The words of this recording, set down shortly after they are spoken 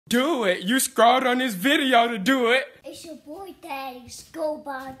Do it. You scrolled on this video to do it. It's your boy Daddy's Go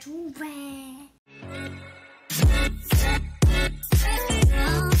by Joovier.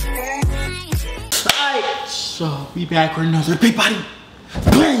 Alright, so we back with another big body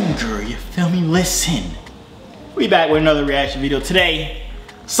banger, you feel me? Listen, we back with another reaction video. Today,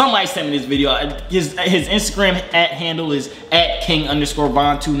 somebody sent me this video. His Instagram handle is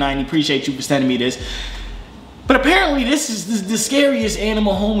 @king_von290. Appreciate you for sending me this. But apparently this is the scariest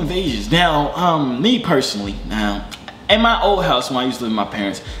animal home invasions. Now, me personally, now, in my old house when I used to live with my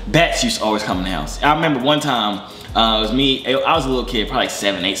parents, bats used to always come in the house. I remember one time, it was me, I was a little kid, probably like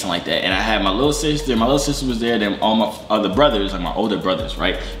 7, 8, something like that. And I had my little sister was there, then all my other brothers, like my older brothers,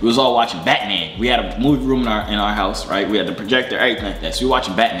 right? We was all watching Batman. We had a movie room in our house, right? We had the projector, everything like that. So we were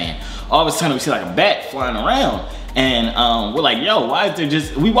watching Batman. All of a sudden we see like a bat flying around. And we're like, yo, why is there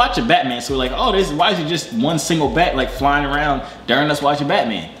just, we watching Batman, so we're like, oh, why is it just one single bat like flying around during us watching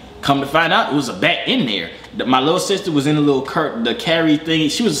Batman? Come to find out, it was a bat in there. My little sister was in a little the carry thing.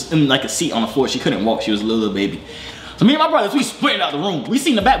 She was in like a seat on the floor. She couldn't walk. She was a little baby. So me and my brothers, we sprinted out the room. We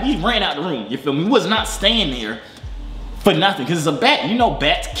seen the bat. We ran out the room. You feel me? We was not staying there for nothing, because it's a bat. You know,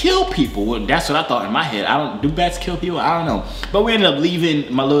 bats kill people. Well, that's what I thought in my head. Do bats kill people? I don't know. But we ended up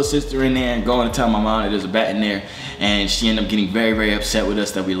leaving my little sister in there and going to tell my mom that there's a bat in there, and she ended up getting very, very upset with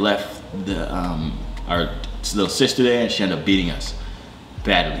us that we left our little sister there, and she ended up beating us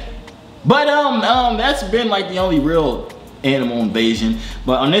badly. But that's been like the only real animal invasion.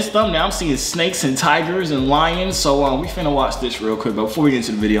 But on this thumbnail, I'm seeing snakes and tigers and lions. So we finna watch this real quick. But before we get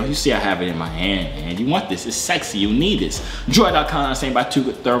into the video, you see I have it in my hand, man. You want this? It's sexy. You need this. Joy.com, saying by 2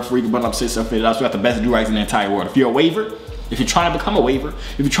 3rd free, button up 6 $50. We got the best do-rights in the entire world. If you're a waver, if you're trying to become a waver,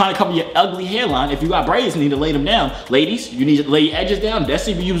 if you're trying to cover your ugly hairline, if you got braids and need to lay them down, ladies, you need to lay your edges down.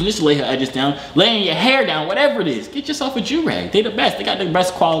 Desi be using this to lay her edges down, laying your hair down, whatever it is. Get yourself a Joovier. They the best. They got the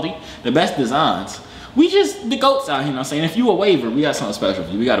best quality, the best designs. We just the goats out here, you know what I'm saying? If you a waver, we got something special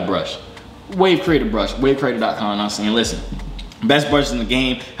for you. We got a brush. Wave Creator brush, wavecreator.com, you know what I'm saying? Listen, best brushes in the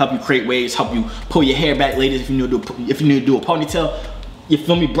game, help you create waves, help you pull your hair back, ladies, if you need to do a ponytail. You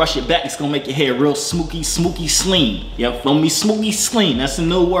feel me? Brush it back. It's gonna make your hair real smooky clean. You feel me? Smooky clean. That's a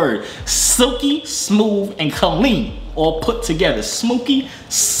new word. Silky, smooth, and clean. All put together. Smooky,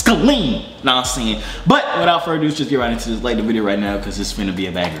 clean. Know what I'm saying? But without further ado, let's just get right into this. Like the video right now, because it's finna be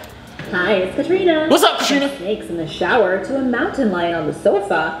a banger. Hi, it's Katrina. What's up, Katrina? From snakes in the shower to a mountain lion on the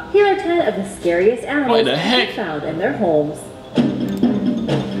sofa, here are 10 of the scariest animals found in their homes.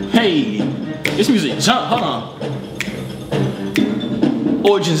 Hey, this music jump. Hold on.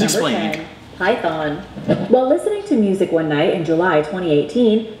 Origins explained. 10, Python. While listening to music one night in July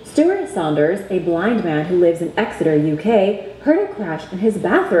 2018, Stuart Saunders, a blind man who lives in Exeter, UK, heard a crash in his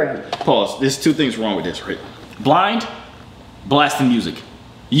bathroom. Pause. There's 2 things wrong with this, right? Blind, blasting music.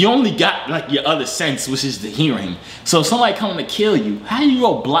 You only got like your other sense, which is the hearing. So if somebody coming to kill you, how do you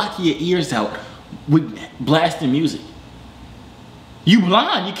go block your ears out with blasting music? You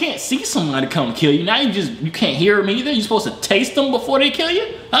blind, you can't see somebody come kill you. Now you can't hear them either. You're supposed to taste them before they kill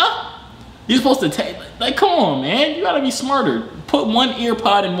you? Huh? You're supposed to taste, like, come on, man. You gotta be smarter. Put one ear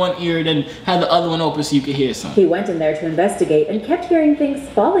pod in one ear, then have the other one open so you can hear something. He went in there to investigate and kept hearing things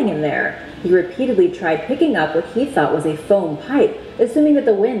falling in there. He repeatedly tried picking up what he thought was a foam pipe, assuming that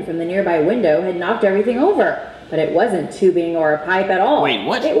the wind from the nearby window had knocked everything over. But it wasn't tubing or a pipe at all. Wait,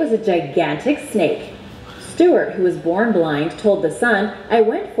 what? It was a gigantic snake. Stuart, who was born blind, told The Sun, "I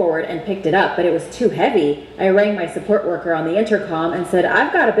went forward and picked it up, but it was too heavy. I rang my support worker on the intercom and said,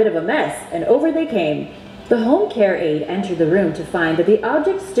 'I've got a bit of a mess,' and over they came." The home care aide entered the room to find that the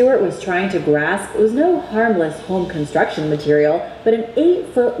object Stuart was trying to grasp was no harmless home construction material, but an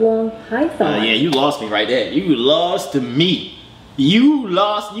 8-foot-long python. Yeah, you lost me right there. You lost me.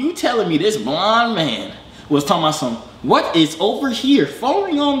 You telling me this blind man was talking about what is over here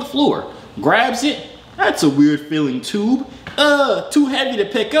falling on the floor? Grabs it. That's a weird feeling tube. Too heavy to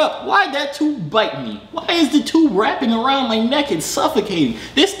pick up. Why'd that tube bite me? Why is the tube wrapping around my neck and suffocating?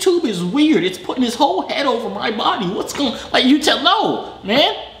 This tube is weird. It's putting his whole head over my body. What's going, like, no,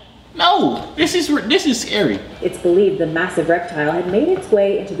 man. No, this is scary. It's believed the massive reptile had made its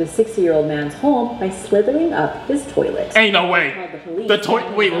way into the 60-year-old man's home by slithering up his toilet. Ain't no way. The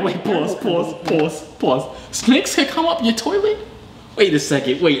toilet, wait, pause. Snakes can come up your toilet? Wait a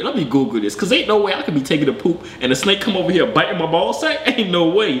second, wait, let me Google this, cause ain't no way I could be taking a poop and a snake come over here biting my ball sack. Ain't no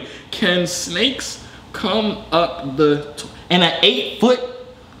way. Can snakes come up the and an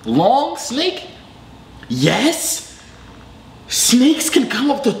 8-foot-long snake? Yes? Snakes can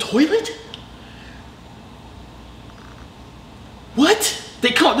come up the toilet? What?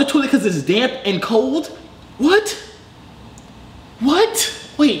 They come up the toilet because it's damp and cold? What?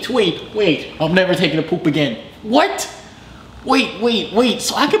 wait. I'm never taking a poop again. What? Wait.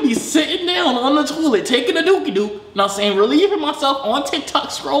 So I could be sitting down on the toilet taking a dookie doop, know what I'm saying, relieving myself on TikTok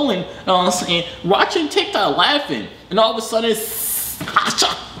scrolling, know what I'm saying, watching TikTok laughing, and all of a sudden it's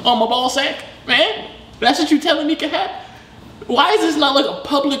on my ball sack, man. That's what you telling me can happen? Why is this not like a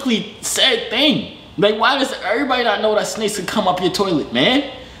publicly said thing? Like, why does everybody not know that snakes can come up your toilet,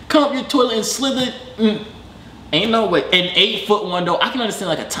 man? Come up your toilet and slither. Ain't no way. An 8-foot one though, I can understand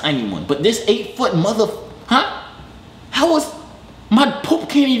like a tiny one, but this 8-foot huh? How was my poop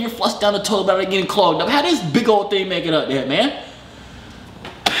can't even flush down the toilet without getting clogged up? How does this big old thing make it up there, man?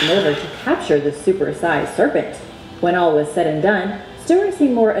 In order to capture the super-sized serpent. When all was said and done, Stewart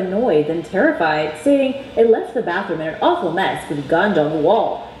seemed more annoyed than terrified, stating it left the bathroom in an awful mess with ganja on the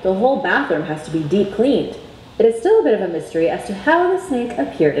wall. The whole bathroom has to be deep cleaned. It is still a bit of a mystery as to how the snake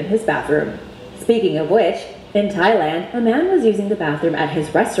appeared in his bathroom. Speaking of which, in Thailand, a man was using the bathroom at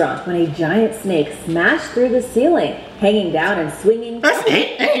his restaurant when a giant snake smashed through the ceiling, hanging down and swinging.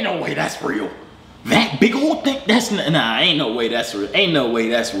 Ain't no way that's real. That big old thing, ain't no way that's real. Ain't no way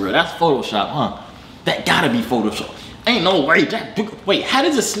that's real. That's Photoshop, huh? That gotta be Photoshop. Ain't no way that big. Wait, how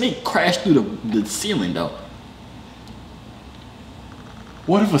does a snake crash through the ceiling though?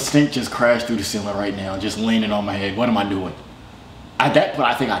 What if a snake just crashed through the ceiling right now, just landing on my head? What am I doing? At that point,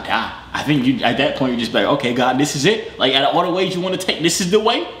 I think I die. I think at that point, you're just like, okay, God, this is it. Like, out of all the ways you want to take, this is the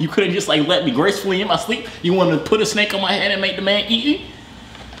way. You couldn't just like let me gracefully in my sleep. You want to put a snake on my head and make the man eat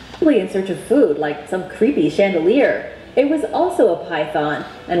me? In search of food, like some creepy chandelier. It was also a python,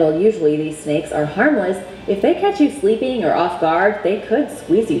 and while usually these snakes are harmless, if they catch you sleeping or off guard, they could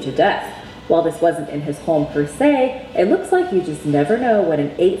squeeze you to death. While this wasn't in his home per se, it looks like you just never know when an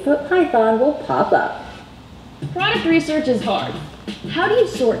 8-foot python will pop up. Product research is hard. How do you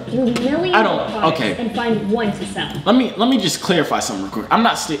sort through millions of products and find one to sell? Let me just clarify something real quick. I'm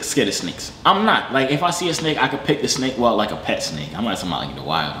not scared of snakes. I'm not. Like, if I see a snake, I could pick the snake, well, like a pet snake. I'm not talking about like in the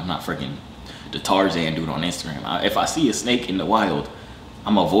wild. I'm not freaking the Tarzan dude on Instagram. If I see a snake in the wild,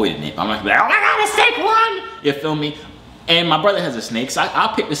 I'm avoiding it. I'm not gonna be like, oh my God, a snake, run! You feel me? And my brother has a snake, so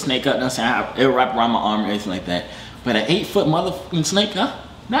I'll pick the snake up, and it'll wrap around my arm or anything like that. But an 8-foot motherfucking snake, huh?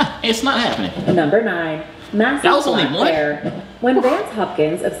 Nah, it's not happening. Number 9. Massive black bear. When Vance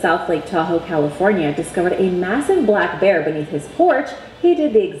Hopkins of South Lake Tahoe, California discovered a massive black bear beneath his porch, he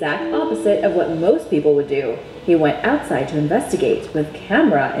did the exact opposite of what most people would do. He went outside to investigate with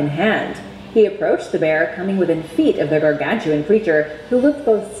camera in hand. He approached the bear, coming within feet of the gargantuan creature, who looked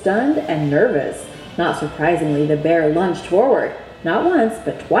both stunned and nervous. Not surprisingly, the bear lunged forward, not once,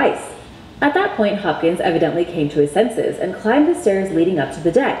 but twice. At that point, Hopkins evidently came to his senses and climbed the stairs leading up to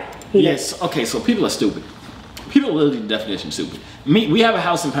the deck. Okay, so people are stupid. People are literally the definition of stupid. We have a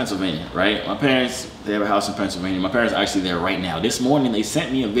house in Pennsylvania, right? My parents, they have a house in Pennsylvania. My parents are actually there right now. This morning, they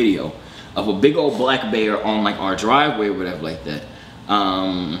sent me a video of a big old black bear on like our driveway or whatever like that.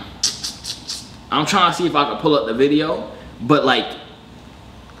 I'm trying to see if I can pull up the video, but like,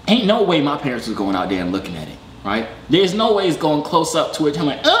 ain't no way my parents was going out there and looking at it, right? There's no way it's going close up to it. I'm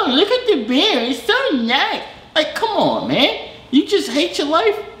like, oh, look at the bear, it's so nice. Like, come on, man. You just hate your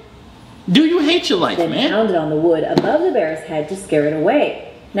life? Do you hate your life, man? Then pounded on the wood above the bear's head to scare it away.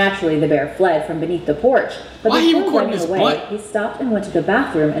 Naturally, the bear fled from beneath the porch, but before running away, he stopped and went to the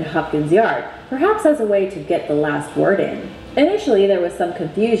bathroom in Hopkins' yard, perhaps as a way to get the last word in. Initially, there was some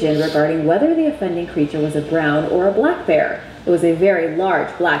confusion regarding whether the offending creature was a brown or a black bear. It was a very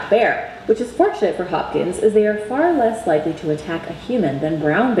large black bear, which is fortunate for Hopkins as they are far less likely to attack a human than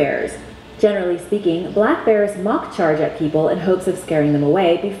brown bears. Generally speaking, black bears mock charge at people in hopes of scaring them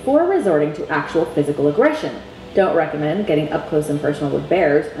away before resorting to actual physical aggression. Don't recommend getting up close and personal with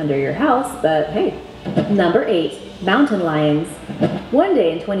bears under your house, but hey. Number 8. Mountain lions. One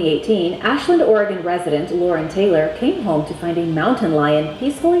day in 2018, Ashland, Oregon resident Lauren Taylor came home to find a mountain lion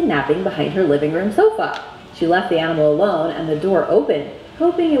peacefully napping behind her living room sofa. She left the animal alone and the door open,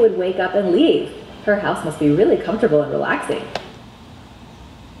 hoping it would wake up and leave. Her house must be really comfortable and relaxing.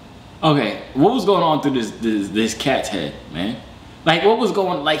 Okay, what was going on through this cat's head, man? Like, what was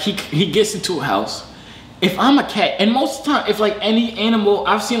going, like, he gets into a house. If I'm a cat, and most of the time, if like any animal,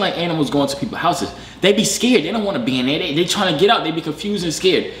 I've seen like animals go into people's houses, they be scared, they don't want to be in there, they trying to get out, they be confused and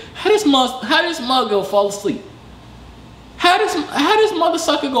scared. How does mother go fall asleep? How does mother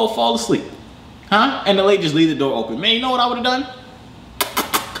sucker go fall asleep? Huh? And the lady just leave the door open. Man, you know what I would have done?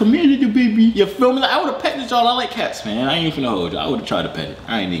 Come here, little baby. You feel me? Like, I would have pet this y'all. I like cats, man. I ain't finna hold y'all. I would have tried to pet it.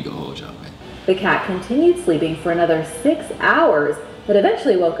 I ain't need to go hold y'all, man. The cat continued sleeping for another 6 hours, but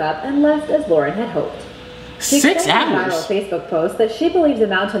eventually woke up and left as Lauren had hoped. 6 hours? She shared a viral Facebook post that she believes a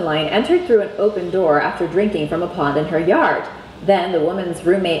mountain lion entered through an open door after drinking from a pond in her yard. Then the woman's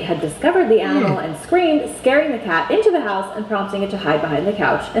roommate had discovered the animal and screamed, scaring the cat into the house and prompting it to hide behind the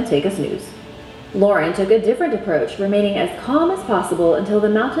couch and take a snooze. Lauren took a different approach, remaining as calm as possible until the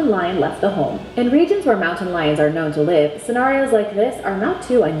mountain lion left the home. In regions where mountain lions are known to live, scenarios like this are not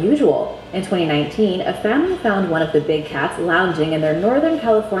too unusual. In 2019, a family found one of the big cats lounging in their Northern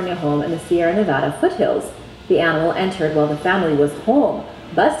California home in the Sierra Nevada foothills. The animal entered while the family was home,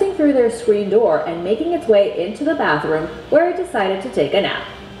 busting through their screen door and making its way into the bathroom, where it decided to take a nap.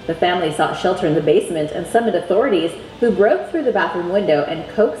 The family sought shelter in the basement and summoned authorities, who broke through the bathroom window and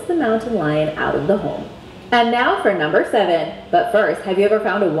coaxed the mountain lion out of the home. And now for number 7. But first, have you ever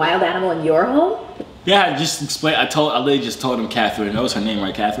found a wild animal in your home? Yeah, I just explained. I literally just told him Catherine. That was her name,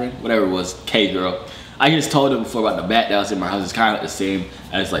 right? Catherine? Whatever it was, K girl. I just told him before about the bat that was in my house. It's kind of like the same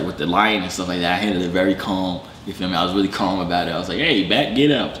as like with the lion and stuff like that. I handled it very calm. You feel me? I was really calm about it. I was like, hey, bat,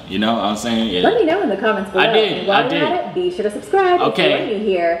 get up. You know what I'm saying? Yeah. Let me know in the comments below. I did. And while you're at it, be sure to subscribe if you're new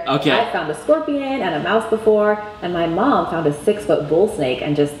here. Okay. I found a scorpion and a mouse before, and my mom found a 6-foot bull snake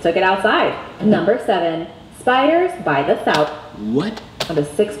and just took it outside. Number 7. Spiders by the thousands. What? Found a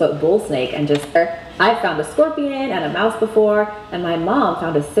 6-foot bull snake and just... I found a scorpion and a mouse before, and my mom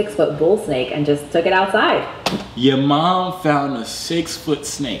found a 6-foot bull snake and just took it outside. Your mom found a 6-foot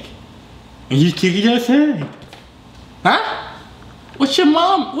snake, and you took it outside? Huh? What's your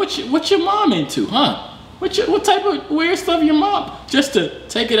mom into, huh? What type of weird stuff your mom? Just to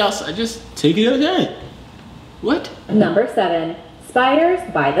take it outside, just take it outside. What? Number 7. Spiders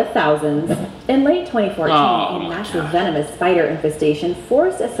by the thousands. In late 2014, a massive venomous spider infestation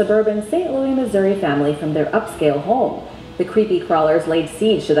forced a suburban St. Louis, Missouri family from their upscale home. The creepy crawlers laid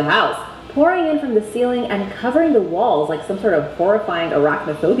siege to the house, pouring in from the ceiling and covering the walls like some sort of horrifying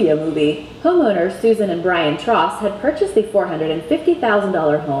arachnophobia movie. Homeowners Susan and Brian Tross had purchased the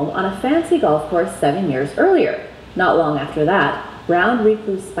 $450,000 home on a fancy golf course 7 years earlier. Not long after that, brown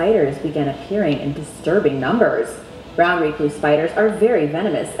recluse spiders began appearing in disturbing numbers. Brown recluse spiders are very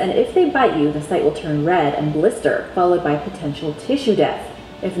venomous, and if they bite you, the site will turn red and blister, followed by potential tissue death.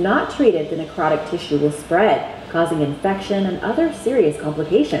 If not treated, the necrotic tissue will spread, causing infection and other serious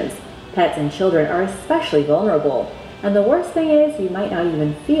complications. Pets and children are especially vulnerable. And the worst thing is, you might not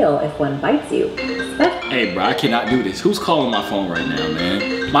even feel if one bites you. Hey bro, I cannot do this. Who's calling my phone right now,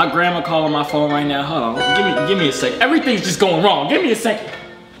 man? My grandma calling my phone right now. Hold on, give me a sec. Everything's just going wrong. Give me a second.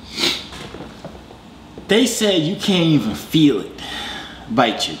 They said you can't even feel it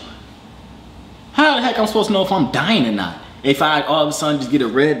bite you. How the heck am I supposed to know if I'm dying or not? If I all of a sudden just get a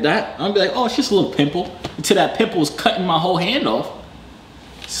red dot, I'll be like, oh, it's just a little pimple. Until that pimple is cutting my whole hand off.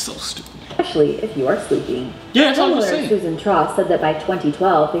 So stupid. Especially if you are sleeping. Yeah, that's what I'm saying. Susan Tross said that by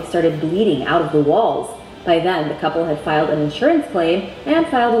 2012, they started bleeding out of the walls. By then, the couple had filed an insurance claim and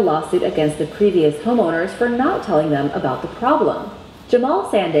filed a lawsuit against the previous homeowners for not telling them about the problem.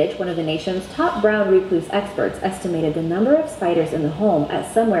 Jamal Sandage, one of the nation's top brown recluse experts, estimated the number of spiders in the home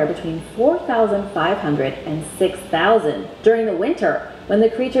at somewhere between 4,500 and 6,000 during the winter, when the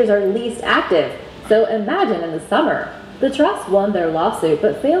creatures are least active. So imagine in the summer. The trust won their lawsuit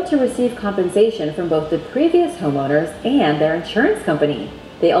but failed to receive compensation from both the previous homeowners and their insurance company.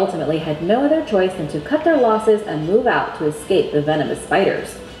 They ultimately had no other choice than to cut their losses and move out to escape the venomous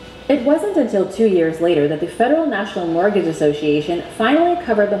spiders. It wasn't until 2 years later that the Federal National Mortgage Association finally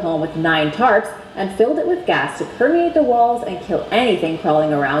covered the home with 9 tarps and filled it with gas to permeate the walls and kill anything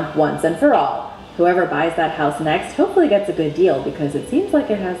crawling around once and for all. Whoever buys that house next hopefully gets a good deal, because it seems like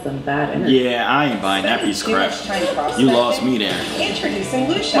it has some bad energy. Yeah, I ain't buying that piece of crap. You lost me there. Introducing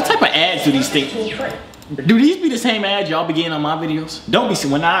Lucia. What type of ads do these things? Do these be the same ads y'all be getting on my videos? Don't be,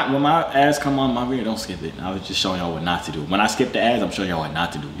 when my ads come on my video, don't skip it. I was just showing y'all what not to do. When I skip the ads, I'm showing y'all what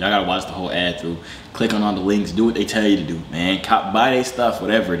not to do. Y'all gotta watch the whole ad through. Click on all the links, do what they tell you to do, man. Buy their stuff,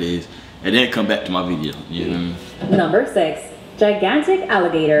 whatever it is, and then come back to my video. You know what I mean? Number 6. Gigantic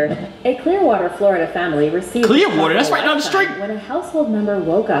alligator. A Clearwater, Florida family received Clearwater, that's right down the street. When a household member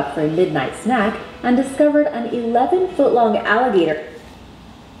woke up for a midnight snack and discovered an 11-foot-long alligator.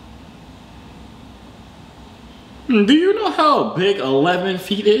 Do you know how big 11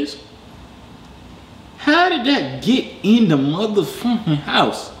 feet is? How did that get in the motherfucking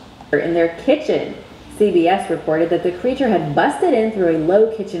house? In their kitchen. CBS reported that the creature had busted in through a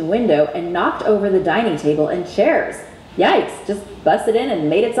low kitchen window and knocked over the dining table and chairs. Yikes, just busted in and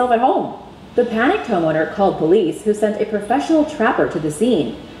made itself at home. The panicked homeowner called police, who sent a professional trapper to the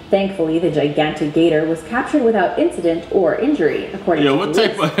scene. Thankfully, the gigantic gator was captured without incident or injury, according to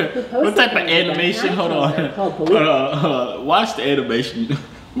police. What type of animation? Hold on. Watch the animation.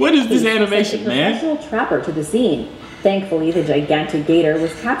 What is this animation, man? Professional trapper to the scene. Thankfully, the gigantic gator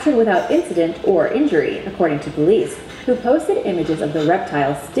was captured without incident or injury, according to police. who posted images of the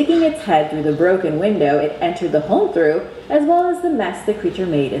reptile sticking its head through the broken window it entered the home through, as well as the mess the creature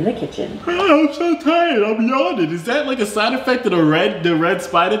made in the kitchen. Oh, I'm so tired, I'm yawning. Is that like a side effect of the red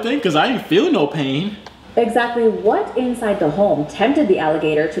spider thing? Because I ain't feel no pain. Exactly what inside the home tempted the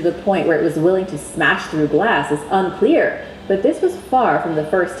alligator to the point where it was willing to smash through glass is unclear, but this was far from the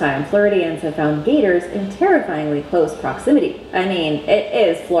first time Floridians have found gators in terrifyingly close proximity. I mean, it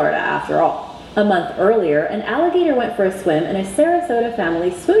is Florida after all. A month earlier, an alligator went for a swim in a Sarasota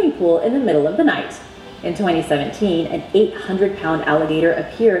family swimming pool in the middle of the night. In 2017, an 800-pound alligator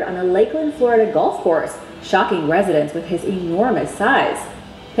appeared on a Lakeland, Florida golf course, shocking residents with his enormous size.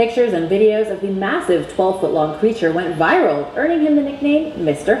 Pictures and videos of the massive 12-foot-long creature went viral, earning him the nickname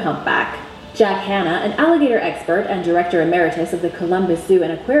Mr. Humpback. Jack Hanna, an alligator expert and director emeritus of the Columbus Zoo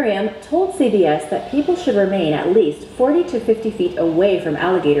and Aquarium, told CBS that people should remain at least 40 to 50 feet away from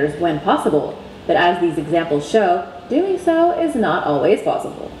alligators when possible. But as these examples show, doing so is not always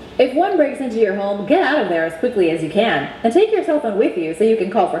possible. If one breaks into your home, get out of there as quickly as you can, and take your cell phone with you so you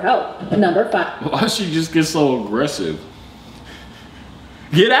can call for help. Number 5. Why she just get so aggressive?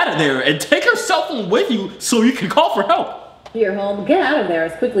 Get out of there and take her cell phone with you so you can call for help. Your home, get out of there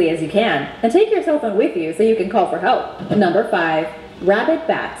as quickly as you can, and take your cell phone with you so you can call for help. Number 5. Rabid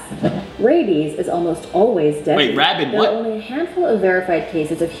bats. Rabies is almost always deadly. Wait, rabid what? There are only a handful of verified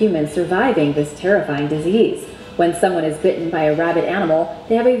cases of humans surviving this terrifying disease. When someone is bitten by a rabid animal,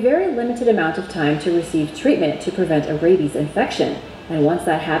 they have a very limited amount of time to receive treatment to prevent a rabies infection. And once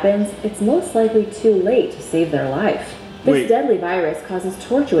that happens, it's most likely too late to save their life. This deadly virus causes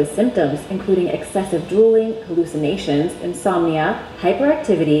tortuous symptoms, including excessive drooling, hallucinations, insomnia,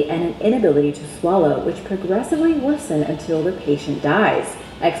 hyperactivity, and an inability to swallow, which progressively worsen until the patient dies.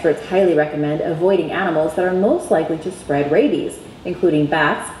 Experts highly recommend avoiding animals that are most likely to spread rabies, including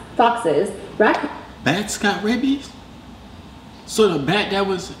bats, foxes, raccoons. Bats got rabies? So the bat that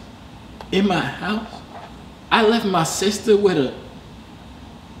was in my house, I left my sister with a...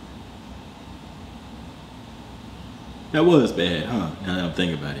 That was bad, huh? Now that I'm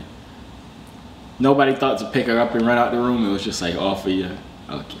thinking about it. Nobody thought to pick her up and run out the room. It was just like, all for you.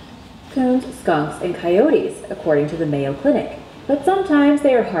 Okay. Raccoons, skunks, and coyotes, according to the Mayo Clinic. But sometimes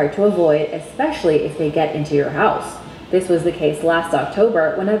they are hard to avoid, especially if they get into your house. This was the case last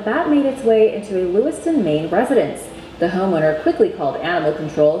October when a bat made its way into a Lewiston, Maine residence. The homeowner quickly called animal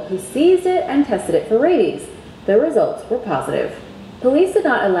control, who seized it and tested it for rabies. The results were positive. Police did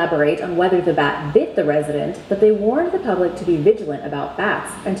not elaborate on whether the bat bit the resident, but they warned the public to be vigilant about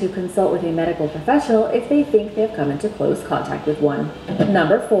bats and to consult with a medical professional if they think they have come into close contact with one.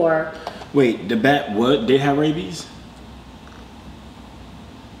 Number 4. Wait, the bat did have rabies?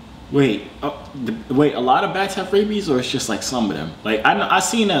 Wait, wait, a lot of bats have rabies, or it's just like some of them? Like I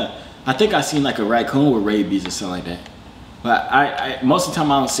think I seen like a raccoon with rabies or something like that. But I most of the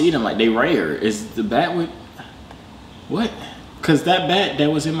time I don't see them. Like they rare. Is the bat with what? Cause that bat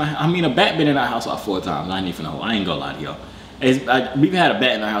that was in my, a bat been in our house like 4 times. I ain't even know. I ain't gonna lie to y'all. We've had a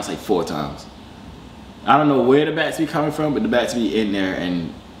bat in our house like 4 times. I don't know where the bats be coming from, but the bats be in there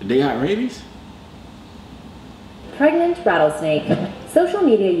and they got rabies. Pregnant rattlesnake. Social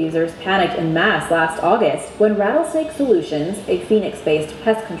media users panicked en masse last August when Rattlesnake Solutions, a Phoenix-based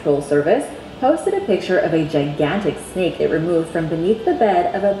pest control service, posted a picture of a gigantic snake it removed from beneath the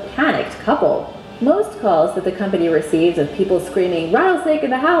bed of a panicked couple. Most calls that the company receives of people screaming, "Rattlesnake in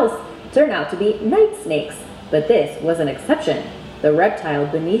the house!" turn out to be night snakes, but this was an exception. The reptile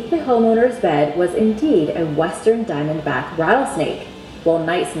beneath the homeowner's bed was indeed a western diamondback rattlesnake. While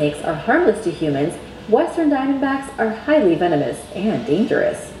night snakes are harmless to humans, western diamondbacks are highly venomous and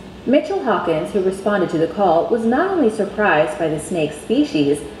dangerous. Mitchell Hawkins, who responded to the call, was not only surprised by the snake's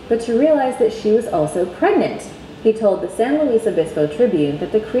species, but to realize that she was also pregnant. He told the San Luis Obispo Tribune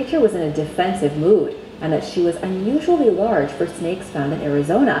that the creature was in a defensive mood and that she was unusually large for snakes found in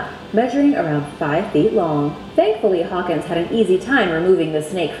Arizona, measuring around 5 feet long. Thankfully, Hawkins had an easy time removing the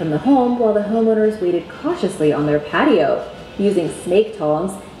snake from the home while the homeowners waited cautiously on their patio. Using snake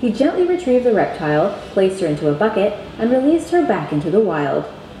tongs, he gently retrieved the reptile, placed her into a bucket, and released her back into the wild.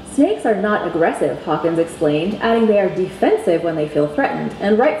 Snakes are not aggressive, Hawkins explained, adding they are defensive when they feel threatened,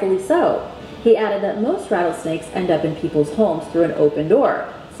 and rightfully so. He added that most rattlesnakes end up in people's homes through an open door.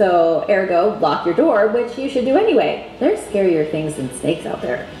 So, ergo, lock your door, which you should do anyway. There's scarier things than snakes out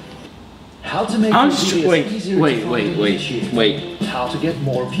there. How to make wait, how to get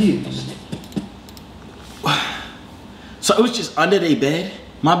more views. So it was just under their bed?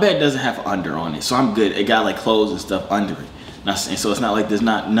 My bed doesn't have under on it, so I'm good. It got like clothes and stuff under it. And so it's not like there's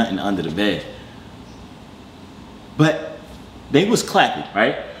nothing under the bed. But they was clapping,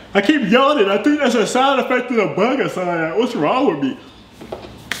 right? I keep yelling. I think that's a sound effect of the bug or something. What's wrong with me?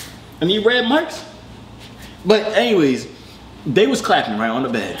 I need red marks. But anyways, they was clapping right on the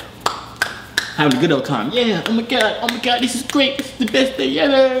bed. Having a good old time. Yeah, oh my god, this is great. This is the best day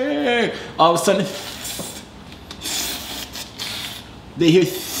ever. All of a sudden, they hear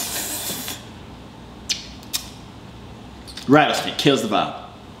rattlesnake kills the vibe.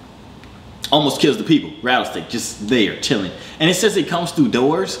 Almost kills the people. Rattlesnake just there chilling. And it says it comes through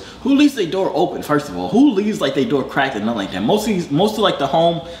doors. Who leaves their door open, first of all? Who leaves like their door cracked and nothing like that? Most of like the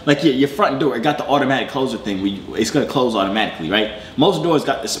home, like your front door, it got the automatic closer thing where it's gonna close automatically, right? Most doors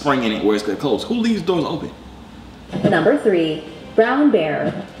got the spring in it where it's gonna close. Who leaves doors open? Number 3, brown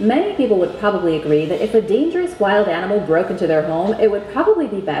bear. Many people would probably agree that if a dangerous wild animal broke into their home, it would probably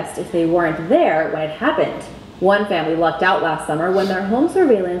be best if they weren't there when it happened. One family lucked out last summer when their home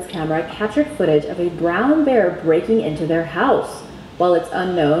surveillance camera captured footage of a brown bear breaking into their house. While it's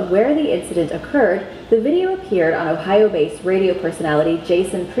unknown where the incident occurred, the video appeared on Ohio-based radio personality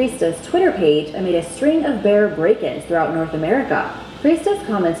Jason Priest's Twitter page amid a string of bear break-ins throughout North America. Priestess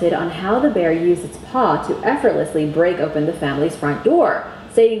commented on how the bear used its paw to effortlessly break open the family's front door,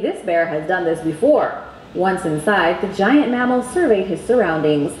 stating this bear has done this before. Once inside, the giant mammal surveyed his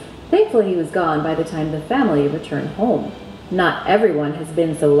surroundings. Thankfully, he was gone by the time the family returned home. Not everyone has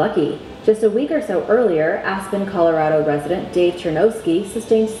been so lucky. Just a week or so earlier, Aspen, Colorado resident Dave Chernowski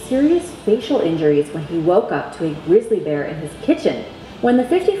sustained serious facial injuries when he woke up to a grizzly bear in his kitchen. When the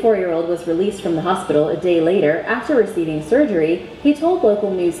 54-year-old was released from the hospital a day later after receiving surgery, he told local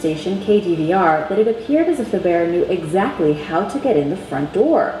news station KGVR that it appeared as if the bear knew exactly how to get in the front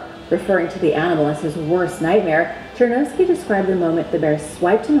door. Referring to the animal as his worst nightmare, Chernowski described the moment the bear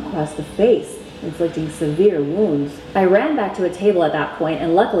swiped him across the face, inflicting severe wounds. I ran back to a table at that point,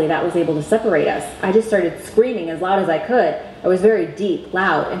 and luckily that was able to separate us. I just started screaming as loud as I could. I was very deep,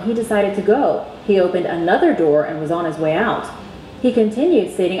 loud, and he decided to go. He opened another door and was on his way out. He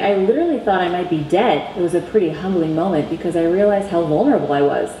continued, stating, I literally thought I might be dead. It was a pretty humbling moment because I realized how vulnerable I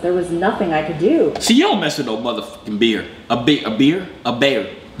was. There was nothing I could do. See, you don't mess with no motherfucking bear. A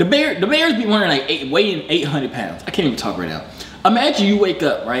bear. The bears be weighing 800 pounds. I can't even talk right now. Imagine you wake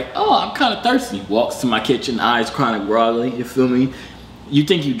up, right? Oh, I'm kind of thirsty. Walks to my kitchen, eyes kind of groggly, you feel me? You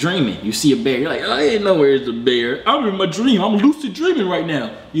think you're dreaming. You see a bear. You're like, I ain't know where's the bear. I'm in my dream. I'm lucid dreaming right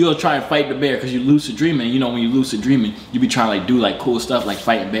now. You'll try and fight the bear because you're lucid dreaming. You know, when you're lucid dreaming, you be trying to like do like cool stuff like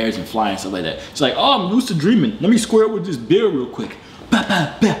fighting bears and flying and stuff like that. It's like, oh, I'm lucid dreaming. Let me square up with this bear real quick. Bah,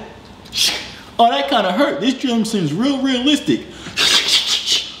 bah, bah. Oh, that kind of hurt. This dream seems real realistic.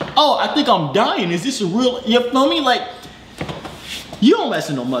 Oh, I think I'm dying. Is this a real, you feel me? Like, you don't mess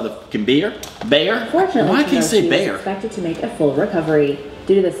with no motherfucking bear. Fortunately, why can't you say bear? Was expected to make a full recovery.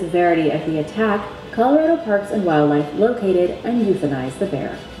 Due to the severity of the attack, Colorado Parks and Wildlife located and euthanized the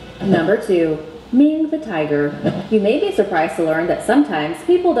bear. Number 2, Ming the tiger. You may be surprised to learn that sometimes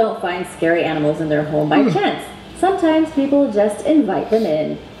people don't find scary animals in their home by chance. Sometimes people just invite them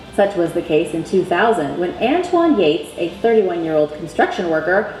in. Such was the case in 2000 when Antoine Yates, a 31-year-old construction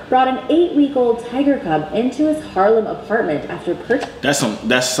worker, brought an 8-week-old tiger cub into his Harlem apartment after purchasing. That's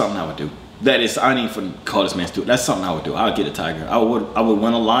something I would do. That is, I need to call this man stupid. That's something I would do. I would get a tiger. I would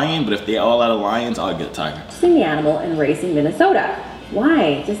want a lion, but if they're all out of lions, I'll get a tiger. The animal in Racing, Minnesota.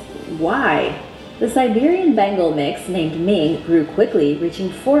 Why? Just why? The Siberian Bengal mix named Ming grew quickly,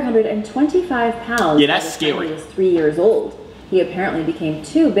 reaching 425 pounds. Yeah, that's scary. When he was 3 years old. He apparently became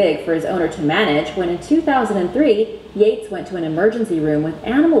too big for his owner to manage when in 2003, Yates went to an emergency room with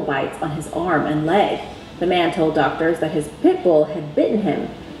animal bites on his arm and leg. The man told doctors that his pit bull had bitten him,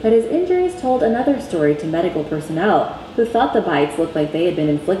 but his injuries told another story to medical personnel who thought the bites looked like they had been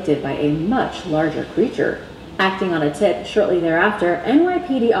inflicted by a much larger creature. Acting on a tip shortly thereafter,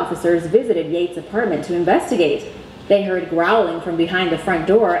 NYPD officers visited Yates' apartment to investigate. They heard growling from behind the front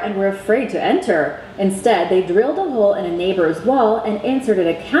door and were afraid to enter. Instead, they drilled a hole in a neighbor's wall and inserted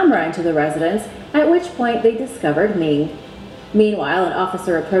a camera into the residence, at which point they discovered Ming. Meanwhile, an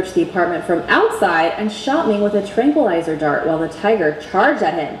officer approached the apartment from outside and shot Ming with a tranquilizer dart while the tiger charged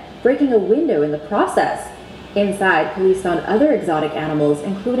at him, breaking a window in the process. Inside, police found other exotic animals,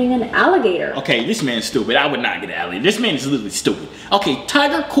 including an alligator. Okay, this man is stupid. I would not get an alligator. This man is literally stupid. Okay,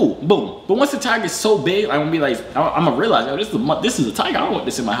 tiger, cool, boom. But once the tiger is so big, I'm gonna be like, I'm gonna realize, oh, this is a tiger. I don't want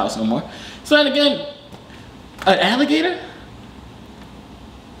this in my house no more. So then again, an alligator?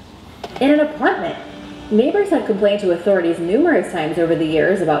 In an apartment. Neighbors have complained to authorities numerous times over the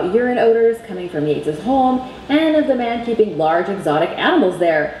years about urine odors coming from Yates' home and of the man keeping large exotic animals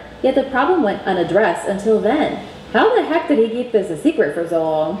there. Yet the problem went unaddressed until then. How the heck did he keep this a secret for so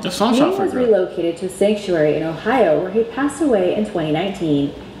long? Ming was relocated to a sanctuary in Ohio where he passed away in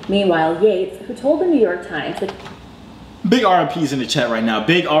 2019. Meanwhile, Yates, who told the New York Times that big RIPs in the chat right now.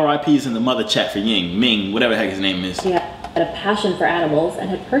 Big RIPs in the mother chat for Ming, whatever the heck his name is. he had a passion for animals and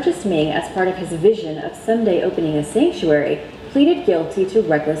had purchased Ming as part of his vision of someday opening a sanctuary, pleaded guilty to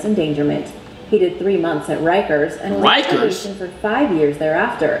reckless endangerment. He did 3 months at Rikers and was in probation for 5 years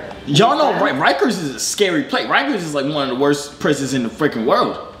thereafter. Y'all know Rikers is a scary place. Rikers is like one of the worst prisons in the freaking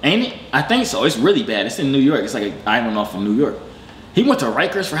world, ain't it? I think so. It's really bad. It's in New York. It's like an island off of New York. He went to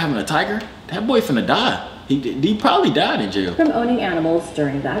Rikers for having a tiger? That boy finna die. He probably died in jail. From owning animals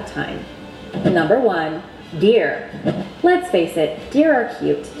during that time. Number 1, deer. Let's face it, deer are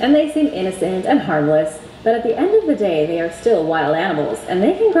cute, and they seem innocent and harmless, but at the end of the day, they are still wild animals, and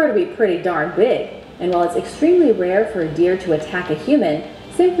they can grow to be pretty darn big. And while it's extremely rare for a deer to attack a human,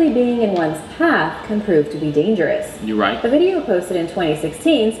 simply being in one's path can prove to be dangerous. You're right. The video posted in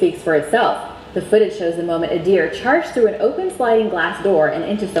 2016 speaks for itself. The footage shows the moment a deer charged through an open sliding glass door and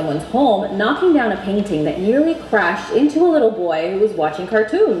into someone's home, knocking down a painting that nearly crashed into a little boy who was watching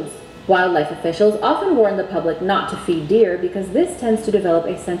cartoons. Wildlife officials often warn the public not to feed deer because this tends to develop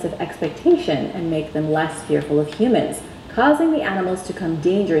a sense of expectation and make them less fearful of humans, causing the animals to come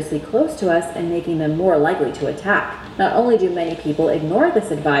dangerously close to us and making them more likely to attack. Not only do many people ignore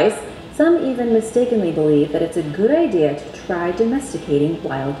this advice, some even mistakenly believe that it's a good idea to try domesticating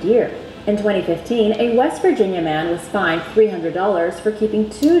wild deer. In 2015, a West Virginia man was fined $300 for keeping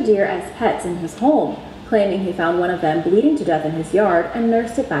 2 deer as pets in his home, claiming he found one of them bleeding to death in his yard and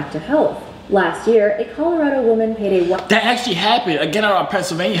nursed it back to health. Last year, a Colorado woman paid a... That actually happened. Again, at our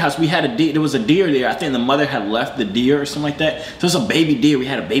Pennsylvania house, we had a deer. There was a deer there. I think the mother had left the deer or something like that. So it's a baby deer. We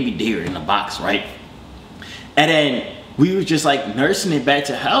had a baby deer in the box, right? And then we were just like nursing it back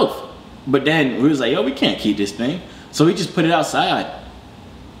to health. But then we was like, yo, we can't keep this thing. So we just put it outside.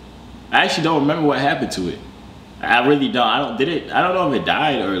 I actually don't remember what happened to it. I really don't. I don't know if it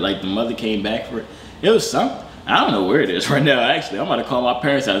died or like the mother came back for it. It was something. I don't know where it is right now, actually. I'm about to call my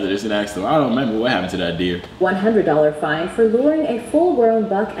parents after this and ask them. I don't remember what happened to that deer. $100 fine for luring a full-grown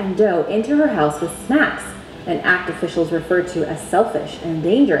buck and doe into her house with snacks, an act officials refer to as selfish and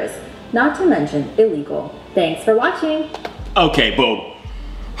dangerous, not to mention illegal. Thanks for watching. Okay, boom.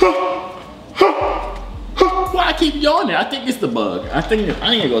 Why I keep yawning? I think it's the bug. I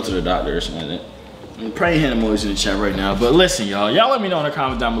need to go to the doctor or something like that. I'm praying hand emojis in the chat right now. But listen, y'all let me know in the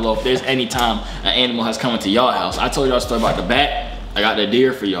comments down below if there's any time an animal has come into y'all house. I told y'all a story about the bat. I got the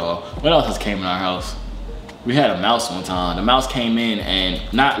deer for y'all. What else has came in our house? We had a mouse one time. The mouse came in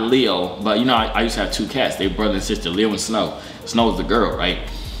and not Leo, but you know, I used to have 2 cats. They brother and sister, Leo and Snow. Snow was the girl, right?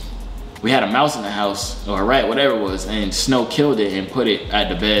 We had a mouse in the house, or a rat, whatever it was, and Snow killed it and put it at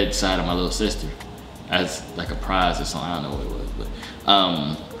the bedside of my little sister as like a prize or something. I don't know what it was,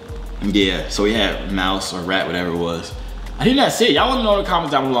 but yeah, so we had mouse or rat, whatever it was. I think that's it. Y'all want to know in the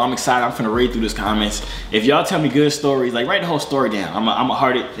comments down below. I'm excited. I'm finna read through these comments. If y'all tell me good stories, like write the whole story down. I'm gonna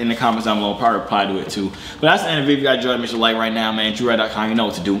heart it in the comments down below. I'll probably reply to it too. But that's the end of the video. If you guys enjoyed, make sure to like right now, man. Joovier.com, you know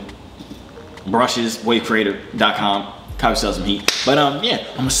what to do. Brushes, wavecreator.com. Copy yourself some heat. But yeah,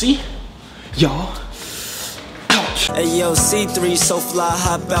 I'm gonna see y'all. Hey yo, C3 so fly,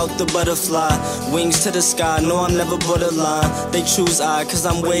 hop out the butterfly. Wings to the sky, no I'm never borderline. They choose I, cause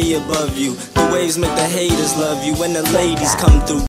I'm way above you. The waves make the haters love you when the ladies come through.